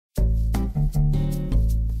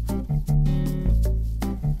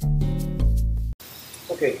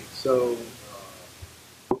Okay, so this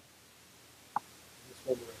one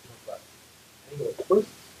we're going to talk about angular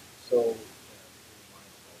twists. So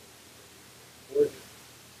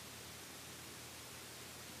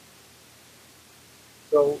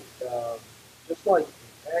just like in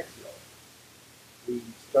axial, we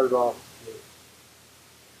started off with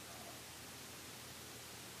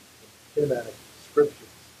some kinematic descriptions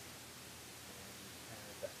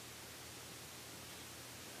and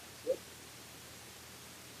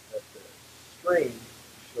that the strain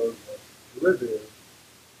showed was the derivative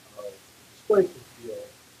of the displacement field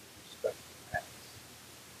with respect to x.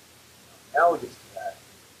 Now, analogous to that,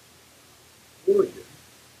 origin,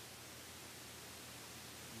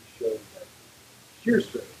 we showed that shear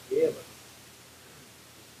strain, gamma, is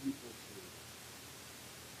equal to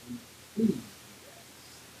dp dx.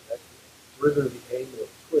 That's the derivative of the angular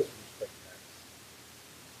twist with respect to x.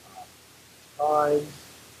 Times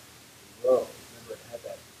rho. Remember, it had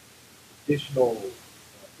that additional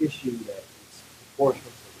issue that it's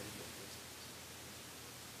proportional to the radial distance.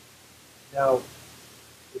 Now,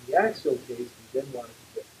 in the axial case, we then wanted to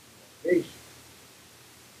get elongation.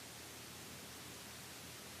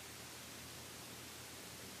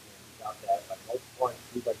 And we got that by multiplying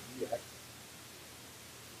 2 by dx.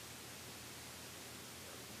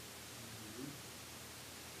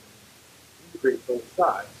 Integrate both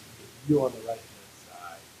sides. You get u on the right-hand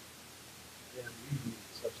side. And we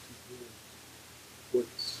substitute with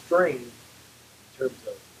strain in terms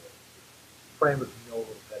of the parameters we know a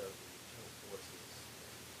little better, the internal forces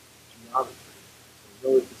and geometry. So we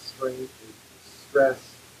know that the strain is the stress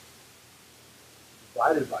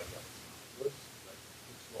divided by Young's modulus, like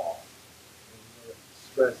Hooke's law. And we know that the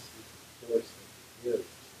stress is the force that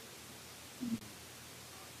varies.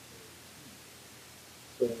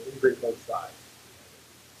 So we integrate both sides. We have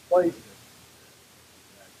a displacement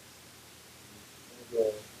that's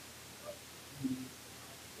integral of P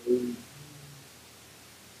A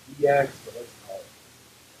dx, but let's call it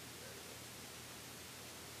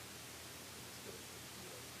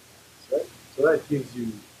right? So that gives you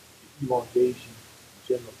the elongation,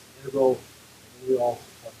 the general integral, and we also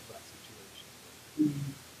talked about situations where P,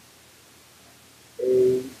 A,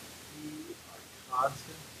 P are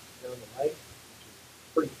constant down the right, which is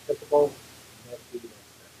pretty typical, and that's giving us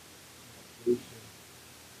that elongation,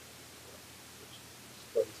 which is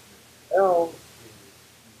displacement L is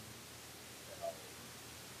L.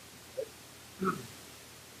 Right?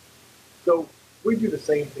 So we do the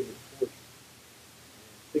same thing with torsion.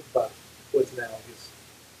 Think about what's analogous.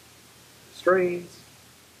 The strains,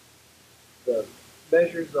 the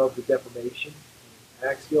measures of the deformation in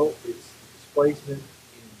axial, it's the displacement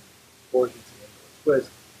in torsions and angular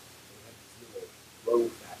twist. We have this little rho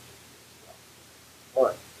factor here as well. All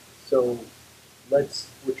right, so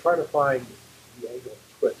we're trying to find the angular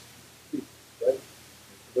twist, right? And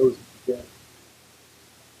for those who forget,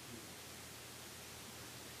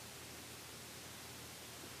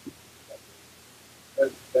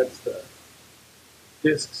 that's the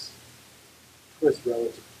disk's twist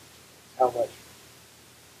relative to how much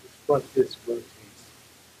this front disc rotates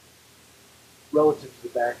relative to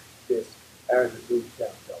the back disc as it moves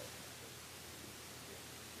down delta.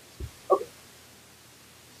 Okay,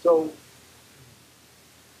 so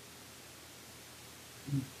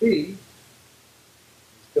dP is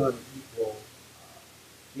going to equal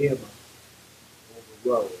gamma over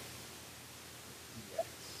rho dx.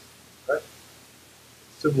 Right?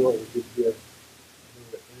 Similar to what we did here. I'm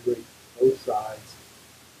going to integrate both sides.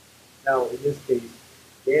 Now, in this case,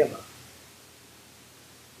 gamma,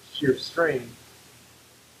 the shear strain,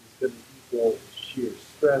 is going to equal the shear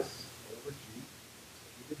stress over G, so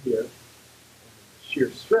we did here. And the shear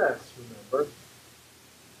stress, remember,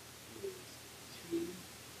 is T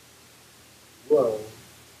rho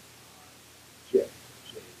J.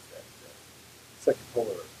 J is that second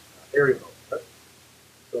polar area moment, right?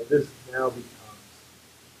 So this now becomes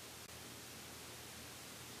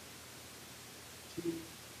T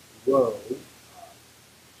rho J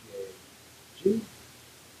G. You can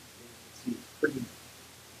see it's pretty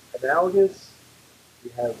analogous. We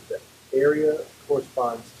have the area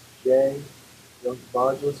corresponds to J. Young's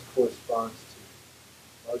modulus corresponds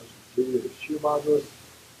to modulus of G, or the shear modulus.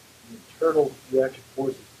 The internal reaction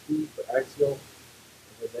force is P for axial, and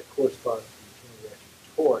then that corresponds to the internal reaction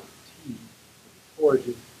torque, T, for the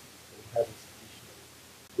torsion, and we have this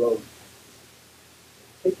additional rho.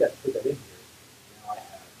 Take that, put that in here. Now I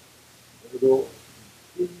have integral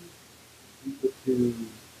P equal to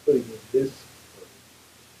putting in this for the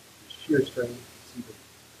shear strain. See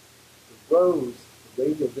the rho's, the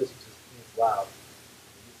radial distances cancel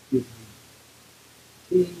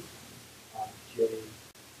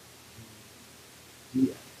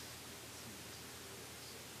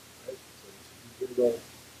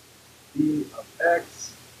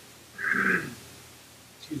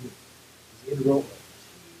excuse me, is the integral of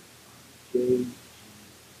T on J G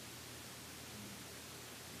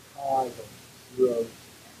pi from 0 to x.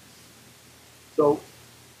 So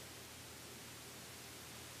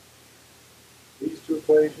these two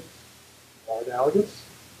equations are analogous,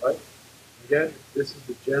 right? Again, this is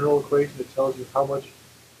the general equation that tells you how much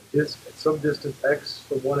a disk at some distance x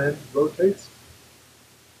from one end rotates.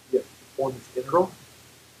 You have to perform this integral,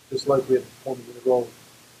 just like we have to perform the integral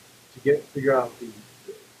to figure out the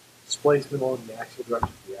displacement along the axial direction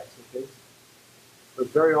of the axial case. But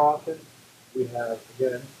very often we have,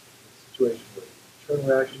 again, a situation where the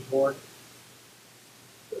internal reaction torque,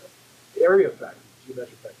 the area factor, the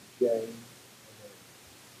geometric factor J, and then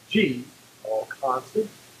G are all constant.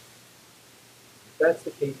 If that's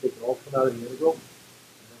the case, they can all come out of the integral, and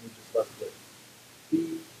then we're just left with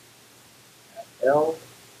P at L,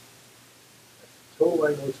 that's the total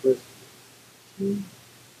angular twist, T,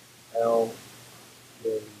 L,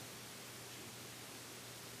 J, G.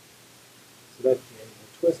 So that's the angular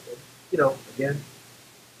twist. And, you know, again,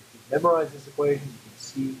 if you memorize this equation, you can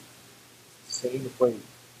see it's the same equation.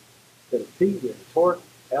 Instead of P, we have the torque,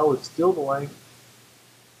 L is still the length,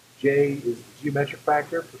 J is the geometric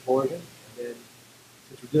factor for torsion, and then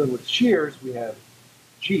since we're dealing with shears, we have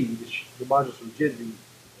G, the modulus of rigidity,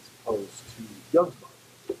 as opposed to Young's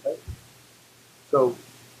modulus. Okay? So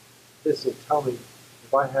this will tell me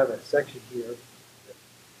if I have a section here that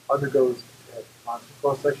undergoes a constant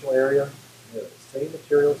cross-sectional area, and they have the same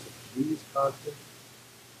material, so G is constant,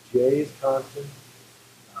 J is constant,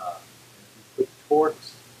 and if we put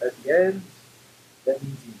torques at the end, that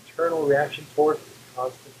means the internal reaction torque is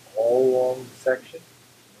constant all along the section,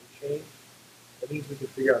 no change. That means we can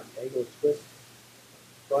figure out the angular twist.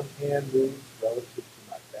 My front hand moves relative to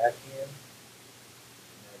my back hand,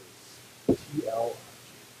 and that is TL on G.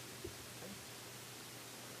 Okay?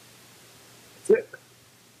 That's it.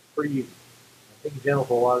 Pretty easy. I think in general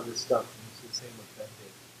for a lot of this stuff, you see the same with bending.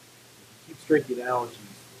 If you keep straight the analogies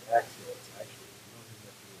with axial, it's actually